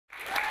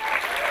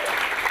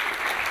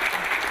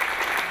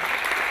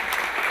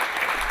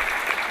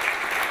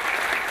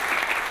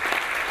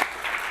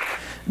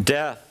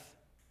Death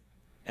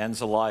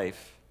ends a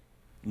life,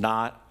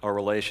 not a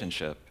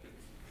relationship.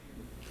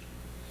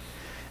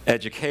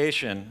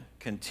 Education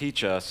can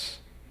teach us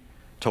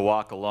to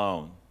walk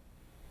alone.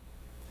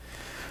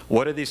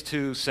 What do these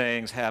two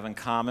sayings have in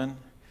common?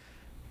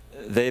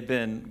 They've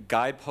been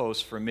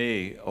guideposts for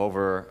me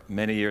over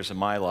many years of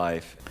my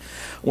life.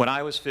 When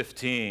I was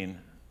 15,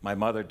 my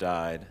mother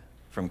died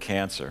from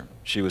cancer.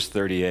 She was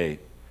 38.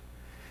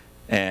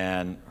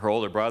 And her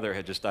older brother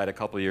had just died a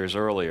couple years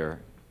earlier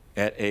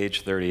at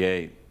age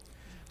 38.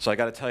 So I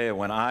got to tell you,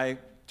 when I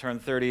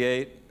turned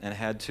 38 and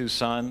had two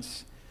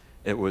sons,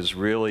 it was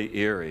really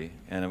eerie,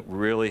 and it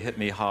really hit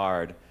me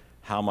hard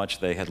how much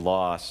they had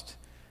lost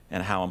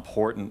and how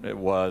important it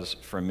was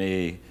for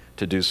me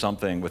to do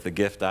something with the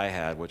gift I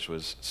had, which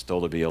was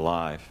still to be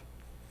alive.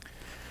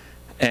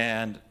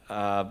 And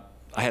I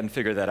hadn't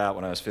figured that out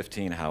when I was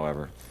 15,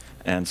 however.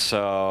 And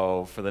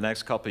so for the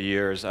next couple of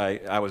years,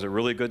 I was a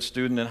really good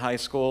student in high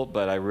school,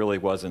 but I really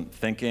wasn't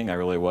thinking. I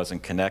really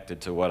wasn't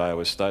connected to what I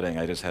was studying.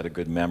 I just had a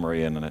good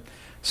memory and it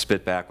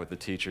spit back what the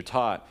teacher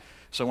taught.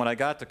 So when I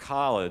got to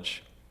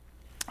college,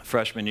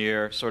 freshman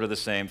year, sort of the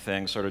same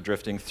thing, sort of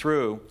drifting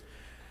through.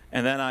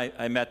 And then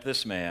I met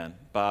this man,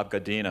 Bob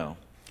Godino.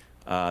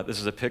 This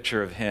is a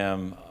picture of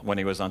him when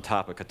he was on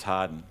top of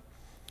Katahdin.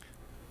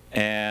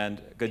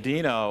 And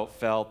Godino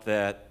felt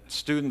that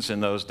students in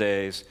those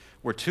days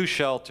were too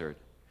sheltered.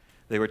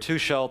 They were too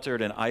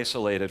sheltered and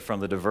isolated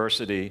from the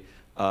diversity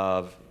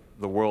of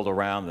the world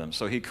around them.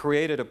 So he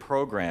created a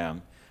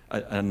program,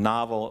 a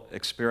novel,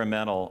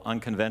 experimental,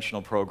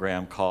 unconventional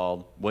program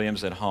called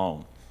Williams at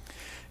Home.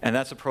 And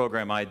that's a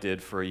program I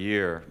did for a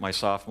year, my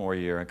sophomore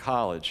year in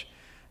college.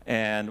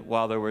 And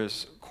while there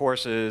was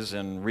courses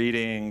and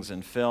readings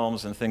and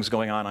films and things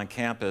going on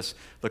campus,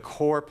 the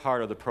core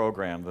part of the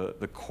program,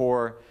 the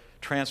core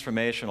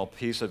transformational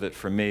piece of it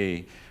for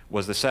me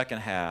was the second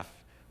half,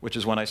 which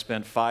is when I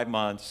spent 5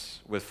 months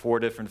with 4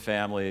 different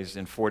families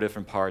in 4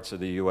 different parts of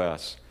the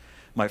U.S.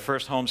 My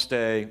first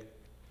homestay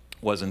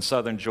was in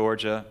southern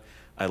Georgia.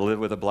 I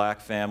lived with a black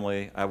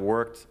family. I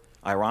worked,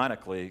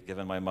 ironically,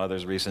 given my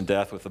mother's recent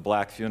death, with a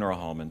black funeral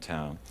home in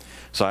town.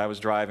 So I was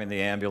driving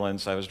the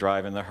ambulance, I was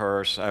driving the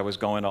hearse, I was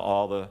going to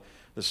all the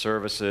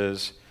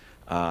services.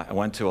 I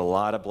went to a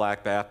lot of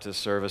Black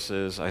Baptist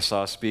services. I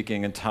saw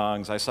speaking in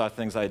tongues. I saw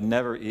things I'd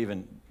never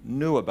even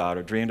knew about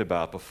or dreamed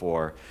about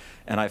before.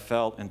 And I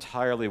felt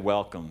entirely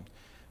welcomed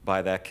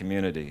by that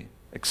community,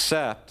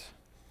 except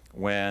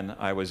when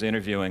I was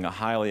interviewing a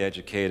highly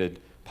educated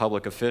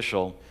public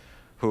official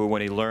who,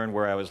 when he learned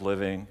where I was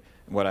living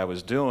and what I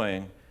was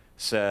doing,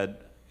 said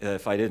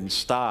if I didn't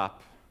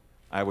stop,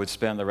 I would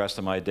spend the rest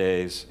of my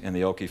days in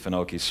the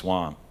Okefenokee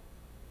swamp.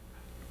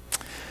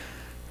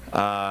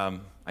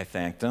 I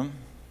thanked him.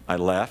 I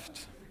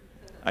left.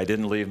 I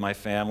didn't leave my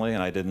family,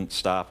 and I didn't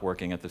stop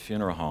working at the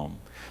funeral home.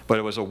 But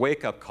it was a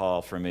wake-up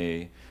call for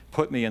me,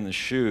 put me in the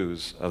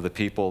shoes of the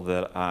people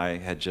that I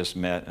had just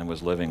met and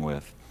was living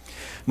with.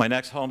 My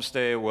next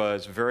homestay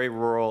was very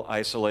rural,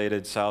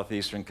 isolated,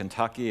 southeastern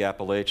Kentucky,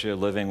 Appalachia,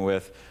 living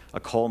with a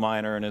coal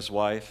miner and his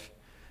wife.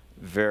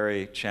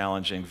 Very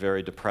challenging,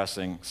 very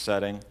depressing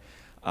setting.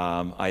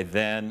 I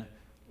then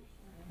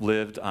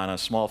lived on a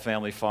small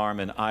family farm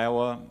in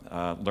Iowa,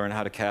 learned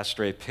how to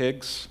castrate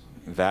pigs,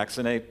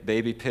 vaccinate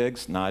baby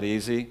pigs, not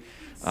easy,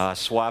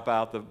 swap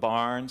out the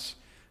barns,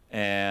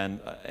 and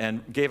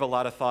gave a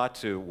lot of thought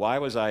to why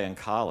was I in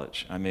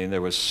college? I mean,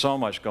 there was so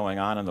much going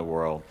on in the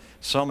world,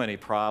 so many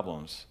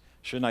problems.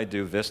 Shouldn't I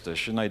do Vista?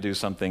 Shouldn't I do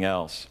something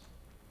else?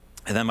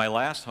 And then my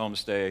last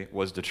homestay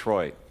was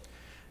Detroit.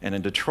 And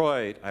in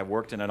Detroit, I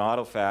worked in an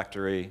auto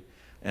factory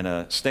in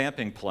a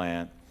stamping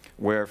plant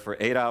where for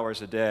 8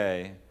 hours a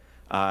day,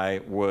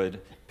 I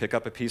would pick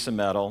up a piece of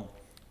metal,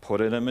 put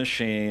it in a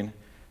machine,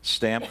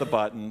 stamp the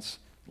buttons,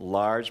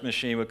 large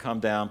machine would come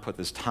down, put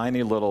this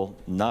tiny little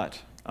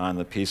nut on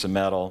the piece of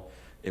metal.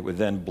 It would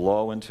then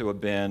blow into a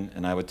bin,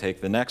 and I would take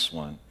the next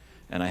one.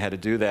 And I had to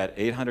do that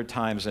 800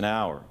 times an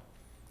hour.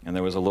 And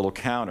there was a little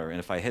counter. And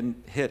if I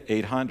hadn't hit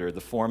 800,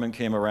 the foreman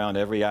came around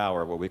every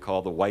hour, what we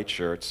call the white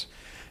shirts.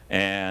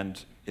 And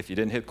if you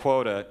didn't hit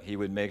quota, he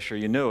would make sure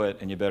you knew it,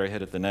 and you better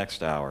hit it the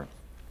next hour.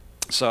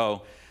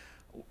 So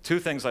 2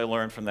 things I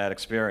learned from that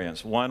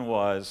experience. One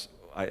was,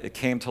 it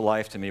came to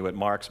life to me what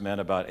Marx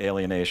meant about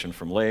alienation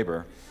from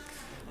labor.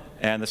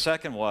 And the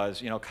second was,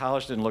 you know,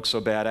 college didn't look so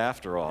bad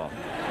after all.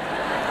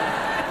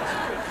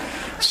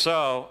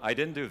 So I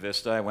didn't do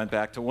Vista, I went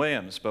back to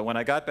Williams. But when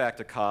I got back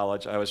to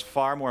college, I was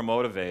far more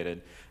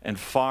motivated and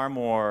far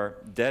more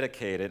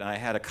dedicated, and I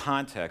had a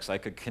context. I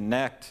could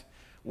connect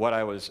what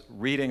I was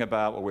reading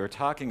about, what we were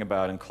talking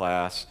about in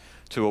class,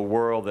 to a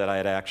world that I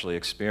had actually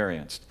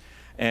experienced.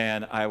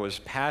 And I was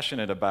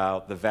passionate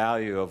about the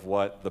value of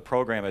what the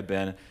program had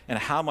been and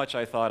how much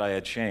I thought I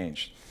had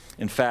changed.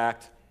 In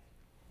fact,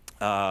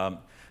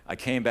 I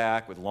came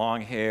back with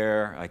long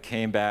hair. I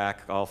came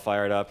back all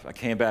fired up. I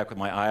came back with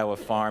my Iowa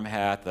farm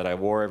hat that I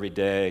wore every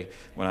day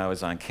when I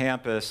was on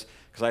campus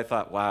because I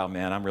thought, wow,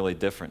 man, I'm really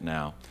different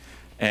now.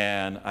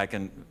 And I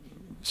can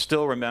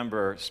still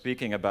remember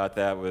speaking about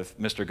that with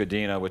Mr.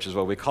 Godino, which is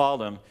what we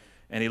called him,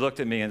 And he looked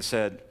at me and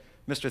said,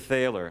 "Mr.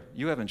 Thaler,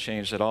 you haven't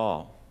changed at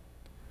all."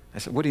 I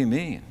said, "What do you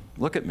mean?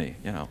 Look at me,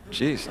 you know,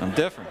 geez, I'm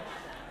different."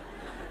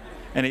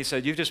 And he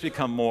said, "You've just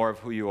become more of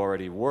who you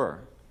already were."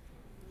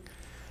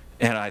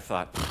 And I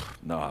thought,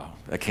 no,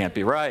 that can't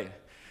be right.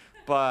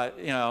 But,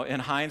 you know, in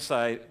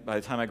hindsight, by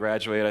the time I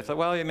graduated, I thought,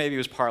 well, yeah, maybe he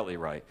was partly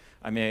right.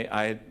 I mean,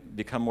 I'd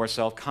become more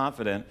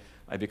self-confident,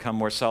 I'd become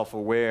more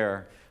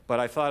self-aware, but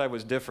I thought I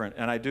was different,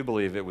 and I do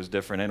believe it was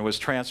different, and it was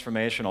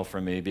transformational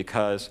for me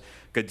because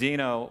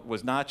Godino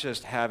was not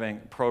just having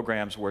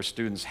programs where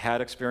students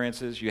had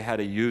experiences, you had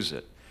to use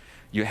it.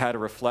 You had to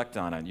reflect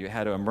on it. You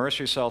had to immerse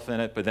yourself in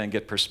it, but then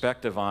get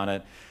perspective on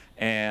it.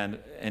 And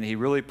he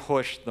really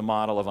pushed the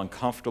model of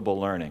uncomfortable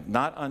learning.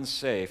 Not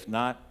unsafe,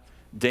 not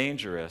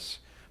dangerous,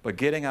 but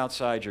getting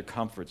outside your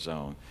comfort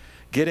zone.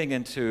 Getting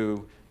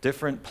into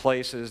different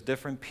places,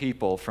 different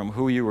people from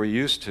who you were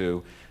used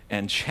to,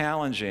 and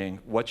challenging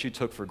what you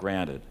took for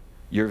granted.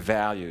 Your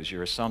values,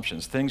 your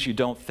assumptions, things you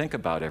don't think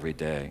about every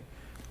day.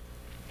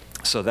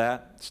 So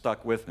that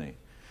stuck with me.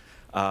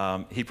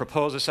 He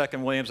proposed a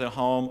second Williams at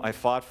home. I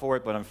fought for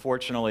it, but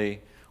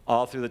unfortunately,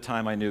 all through the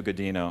time I knew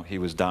Godino, he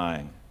was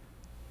dying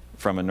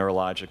from a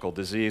neurological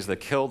disease that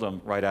killed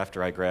him right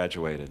after I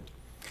graduated.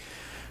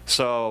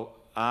 So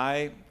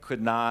I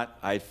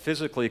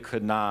physically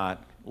could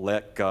not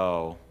let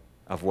go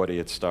of what he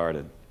had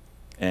started.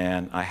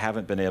 And I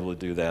haven't been able to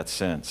do that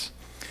since.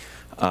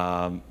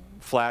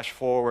 Flash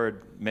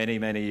forward many,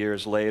 many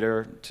years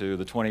later to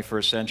the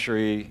 21st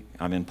century.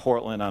 I'm in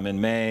Portland, I'm in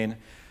Maine.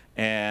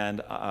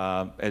 And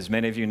as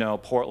many of you know,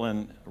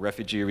 Portland,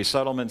 refugee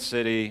resettlement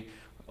city,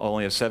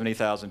 only of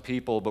 70,000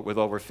 people, but with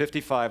over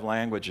 55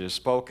 languages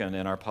spoken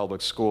in our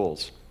public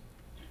schools.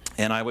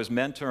 And I was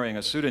mentoring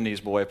a Sudanese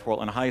boy at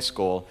Portland High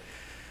School,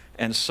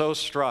 and so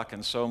struck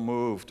and so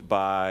moved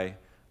by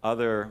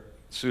other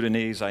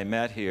Sudanese I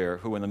met here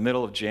who in the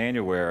middle of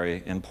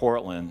January in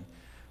Portland,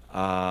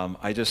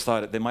 I just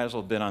thought they might as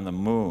well have been on the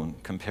moon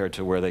compared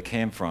to where they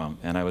came from.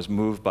 And I was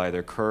moved by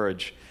their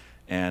courage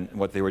and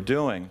what they were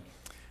doing.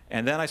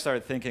 And then I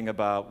started thinking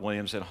about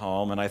Williams at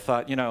home, and I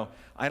thought, you know,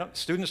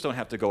 students don't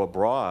have to go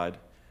abroad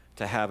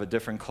to have a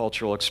different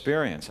cultural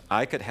experience.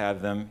 I could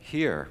have them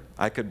here.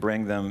 I could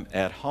bring them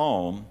at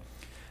home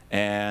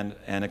and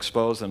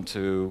expose them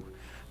to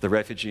the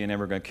refugee and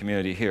immigrant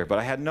community here. But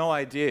I had no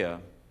idea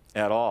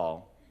at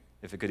all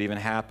if it could even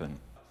happen.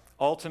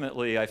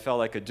 Ultimately, I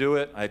felt I could do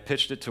it. I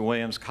pitched it to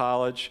Williams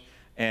College,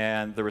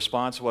 and the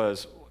response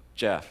was,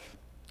 "Jeff,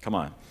 come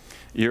on.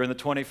 You're in the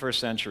 21st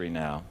century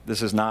now.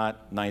 This is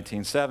not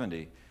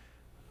 1970.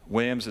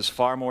 Williams is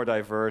far more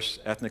diverse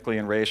ethnically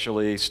and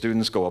racially.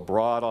 Students go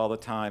abroad all the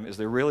time. Is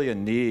there really a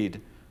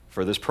need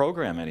for this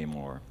program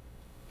anymore?"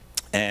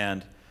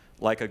 And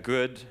like a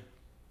good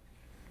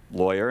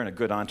lawyer and a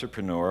good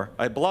entrepreneur,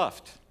 I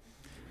bluffed.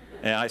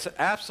 And I said,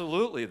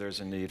 absolutely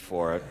there's a need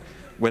for it,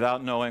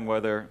 without knowing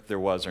whether there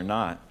was or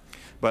not.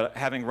 But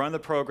having run the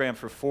program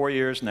for 4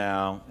 years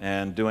now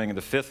and doing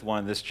the 5th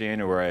one this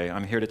January,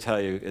 I'm here to tell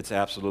you it's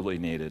absolutely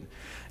needed.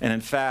 And in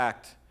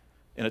fact,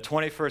 in a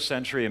 21st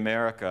century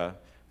America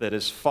that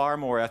is far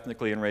more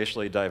ethnically and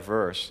racially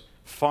diverse,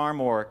 far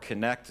more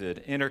connected,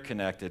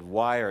 interconnected,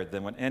 wired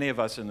than when any of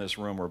us in this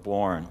room were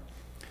born,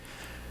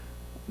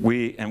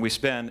 we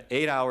spend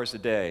 8 hours a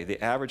day, the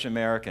average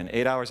American,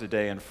 8 hours a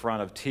day in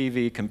front of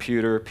TV,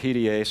 computer,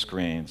 PDA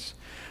screens.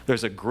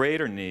 There's a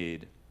greater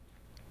need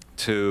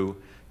to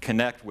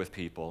connect with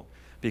people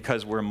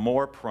because we're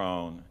more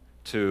prone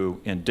to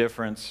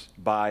indifference,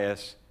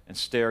 bias, and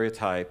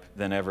stereotype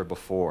than ever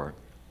before.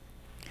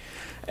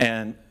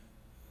 And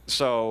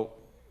so,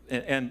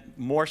 and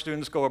more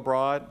students go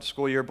abroad,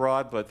 school year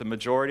abroad, but the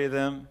majority of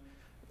them,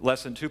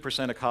 less than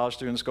 2% of college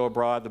students go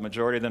abroad, the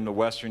majority of them to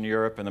Western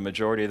Europe, and the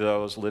majority of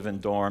those live in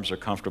dorms or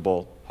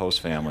comfortable host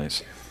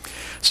families.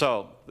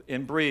 So,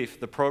 in brief,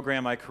 the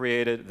program I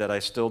created that I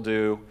still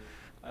do,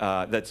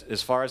 that's,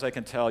 as far as I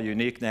can tell,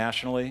 unique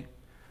nationally,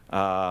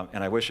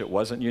 and I wish it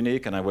wasn't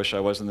unique, and I wish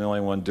I wasn't the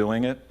only one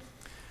doing it,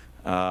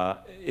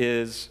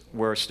 is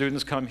where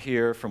students come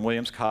here from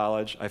Williams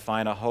College. I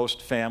find a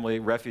host family,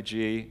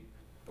 refugee,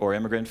 or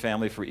immigrant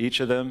family for each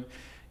of them.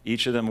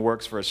 Each of them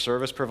works for a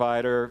service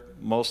provider,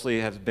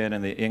 mostly have been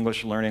in the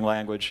English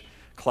language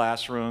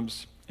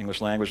classrooms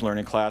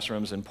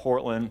in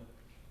Portland,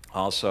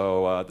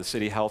 also the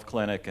City Health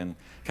Clinic and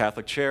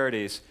Catholic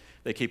Charities.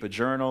 They keep a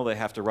journal, they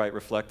have to write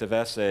reflective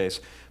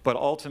essays, but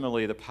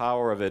ultimately the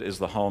power of it is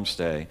the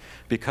homestay,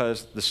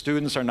 because the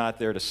students are not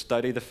there to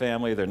study the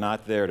family, they're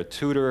not there to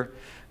tutor,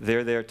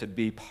 they're there to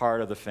be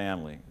part of the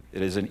family.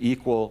 It is an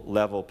equal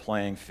level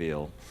playing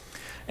field.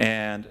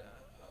 And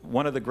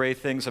one of the great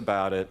things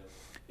about it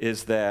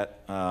is that,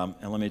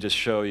 and let me just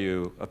show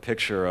you a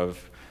picture of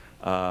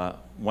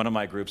one of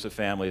my groups of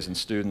families and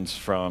students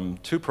from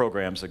 2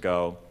 programs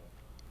ago,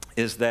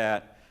 is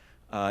that,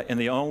 in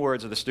the own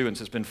words of the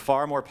students, it's been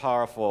far more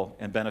powerful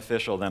and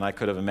beneficial than I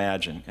could have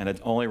imagined, and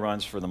it only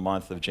runs for the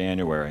month of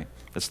January.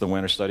 It's the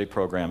winter study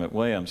program at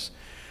Williams.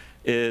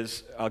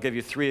 I'll give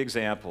you 3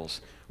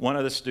 examples. One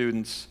of the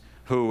students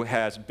who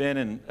has been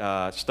in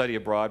study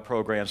abroad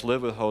programs,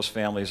 lived with host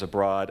families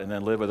abroad, and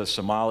then lived with a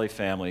Somali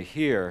family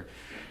here,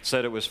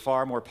 said it was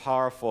far more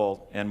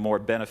powerful and more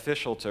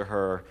beneficial to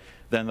her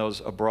than those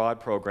abroad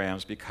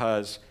programs,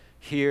 because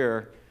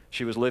here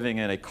she was living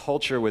in a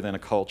culture within a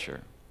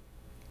culture.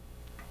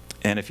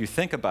 And if you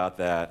think about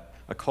that,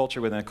 a culture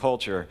within a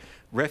culture,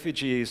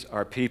 refugees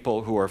are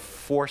people who are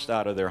forced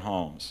out of their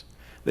homes.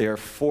 They are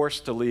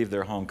forced to leave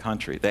their home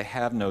country. They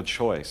have no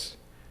choice,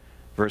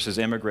 versus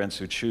immigrants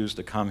who choose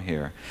to come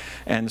here.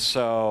 And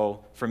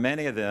so for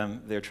many of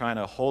them, they're trying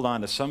to hold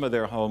on to some of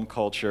their home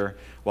culture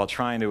while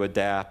trying to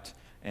adapt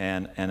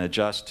and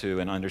adjust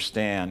to and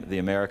understand the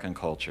American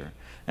culture.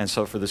 And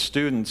so for the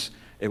students,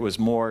 it was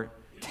more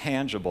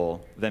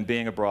tangible than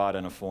being abroad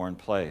in a foreign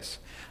place.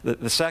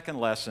 The second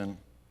lesson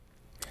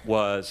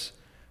was,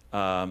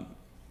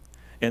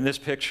 in this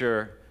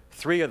picture,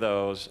 3 of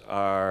those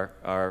are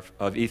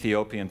of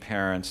Ethiopian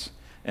parents,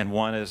 and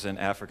one is an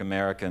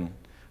African-American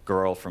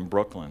girl from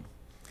Brooklyn.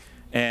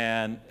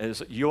 And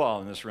as you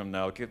all in this room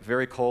know, it gets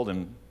very cold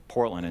in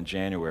Portland in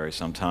January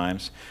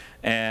sometimes.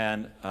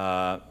 And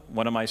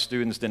one of my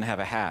students didn't have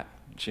a hat.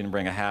 She didn't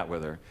bring a hat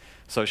with her.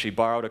 So she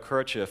borrowed a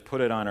kerchief,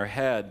 put it on her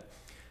head,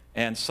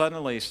 and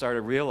suddenly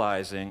started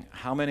realizing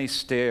how many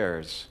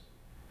stares,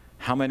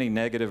 how many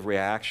negative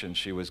reactions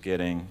she was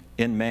getting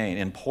in Maine,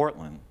 in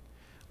Portland,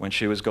 when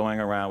she was going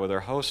around with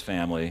her host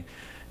family.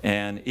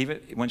 And even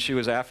when she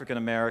was African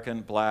American,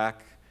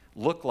 black,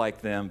 looked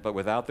like them, but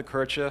without the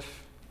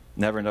kerchief,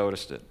 never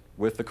noticed it.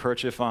 With the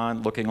kerchief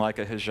on, looking like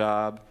a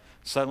hijab,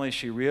 suddenly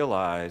she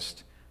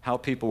realized how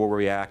people were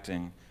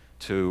reacting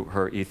to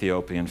her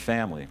Ethiopian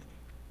family.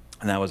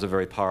 And that was a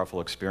very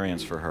powerful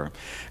experience for her.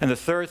 And the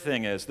third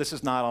thing is, this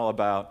is not all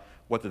about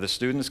what do the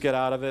students get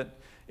out of it,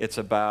 it's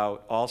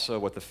about also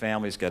what the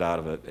families get out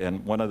of it.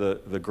 And one of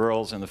the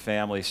girls in the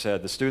family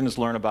said, the students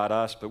learn about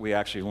us, but we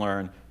actually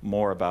learn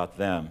more about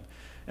them.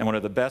 And one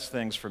of the best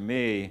things for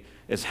me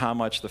is how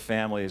much the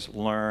families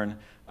learn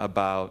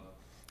about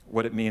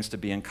what it means to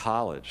be in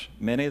college.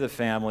 Many of the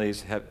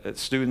families have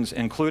students,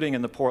 including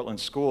in the Portland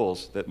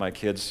schools that my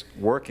kids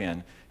work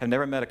in, have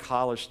never met a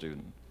college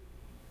student,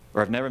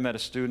 or have never met a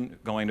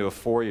student going to a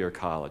 4-year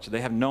college.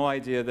 They have no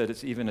idea that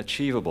it's even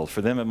achievable.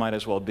 For them, it might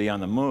as well be on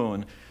the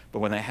moon, but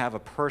when they have a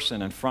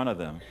person in front of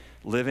them,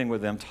 living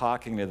with them,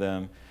 talking to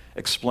them,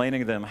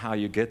 explaining to them how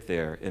you get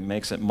there, it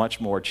makes it much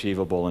more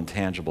achievable and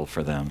tangible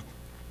for them.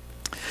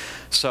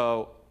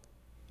 So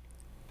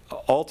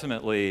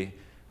ultimately,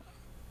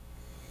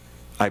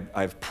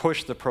 I've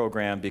pushed the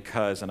program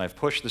because, and I've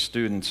pushed the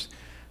students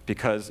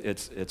because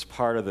it's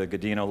part of the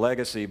Godino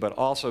legacy, but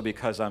also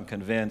because I'm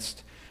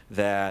convinced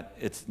that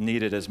it's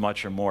needed as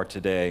much or more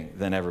today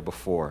than ever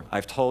before.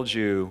 I've told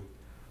you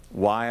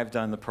why I've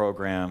done the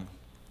program.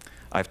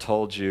 I've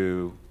told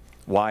you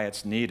why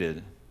it's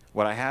needed.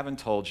 What I haven't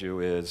told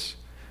you is,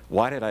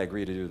 why did I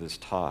agree to do this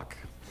talk?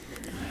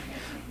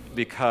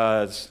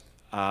 Because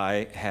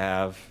I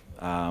have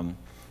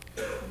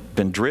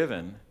been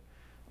driven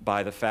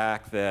by the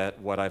fact that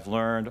what I've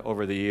learned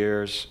over the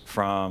years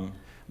from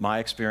my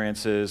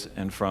experiences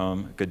and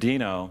from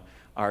Godino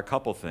are a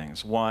couple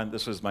things. One,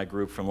 this was my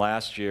group from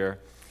last year,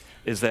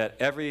 is that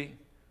every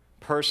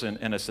person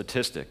in a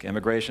statistic,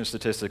 immigration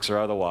statistics or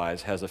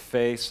otherwise, has a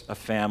face, a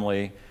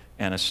family,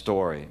 and a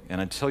story. And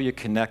until you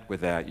connect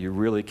with that, you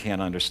really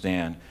can't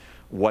understand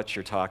what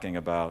you're talking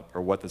about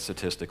or what the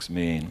statistics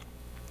mean.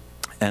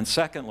 And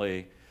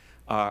secondly,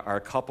 are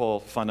a couple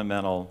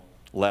fundamental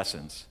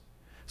lessons.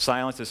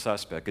 Silence is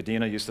suspect.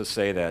 Godino used to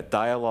say that.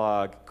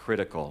 Dialogue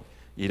critical.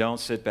 You don't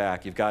sit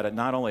back. You've got to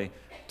not only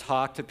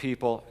talk to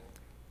people,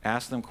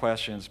 ask them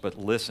questions, but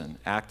listen,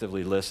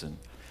 actively listen.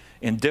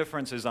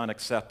 Indifference is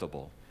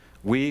unacceptable.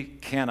 We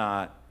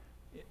cannot,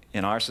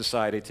 in our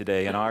society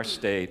today, in our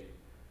state,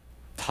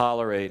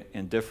 tolerate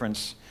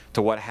indifference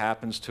to what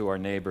happens to our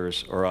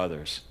neighbors or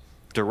others.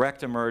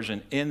 Direct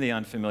immersion in the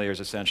unfamiliar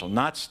is essential.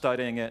 Not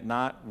studying it,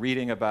 not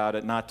reading about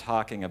it, not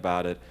talking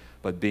about it,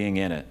 but being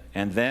in it,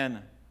 and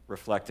then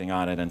reflecting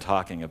on it and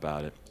talking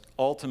about it.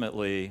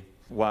 Ultimately,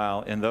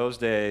 while in those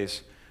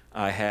days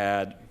I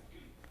had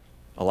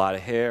a lot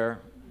of hair,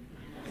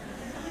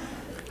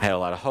 I had a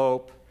lot of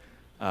hope,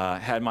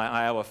 had my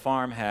Iowa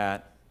farm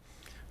hat,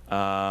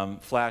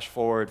 flash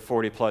forward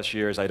 40+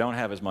 years, I don't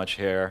have as much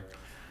hair,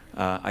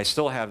 I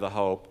still have the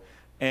hope,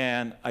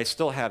 and I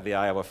still have the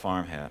Iowa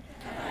farm hat.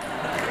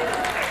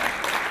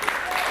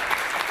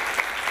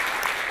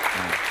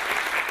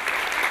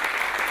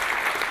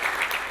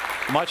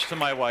 Much to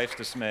my wife's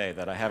dismay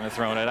that I haven't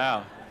thrown it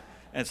out.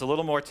 And it's a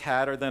little more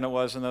tattered than it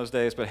was in those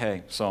days, but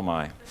hey, so am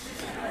I.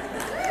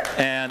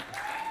 And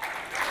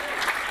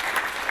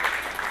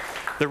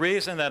the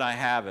reason that I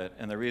have it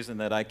and the reason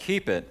that I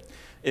keep it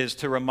is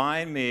to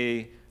remind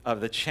me of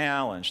the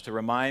challenge, to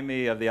remind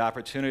me of the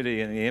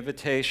opportunity and the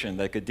invitation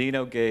that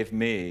Godino gave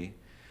me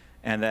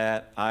and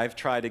that I've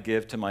tried to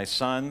give to my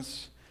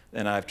sons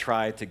and I've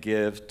tried to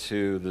give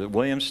to the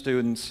Williams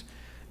students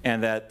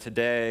and that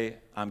today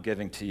I'm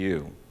giving to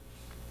you.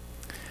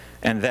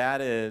 And that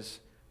is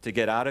to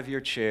get out of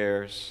your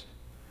chairs,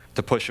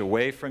 to push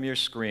away from your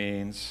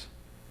screens,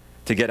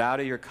 to get out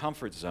of your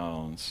comfort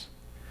zones,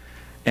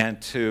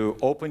 and to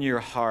open your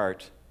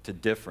heart to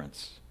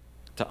difference,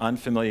 to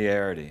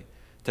unfamiliarity,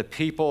 to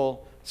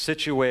people,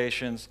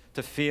 situations,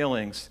 to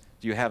feelings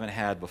you haven't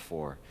had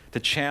before, to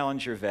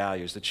challenge your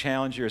values, to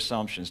challenge your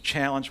assumptions,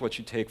 challenge what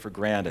you take for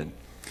granted.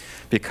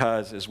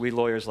 Because, as we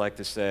lawyers like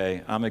to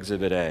say, I'm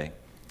Exhibit A.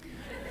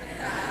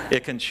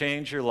 It can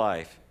change your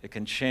life. It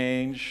can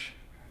change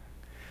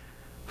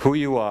who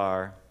you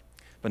are,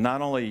 but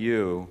not only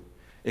you,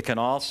 it can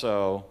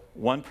also,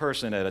 one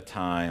person at a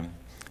time,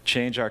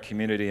 change our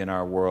community and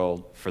our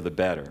world for the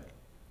better.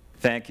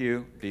 Thank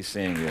you. Be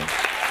seeing you.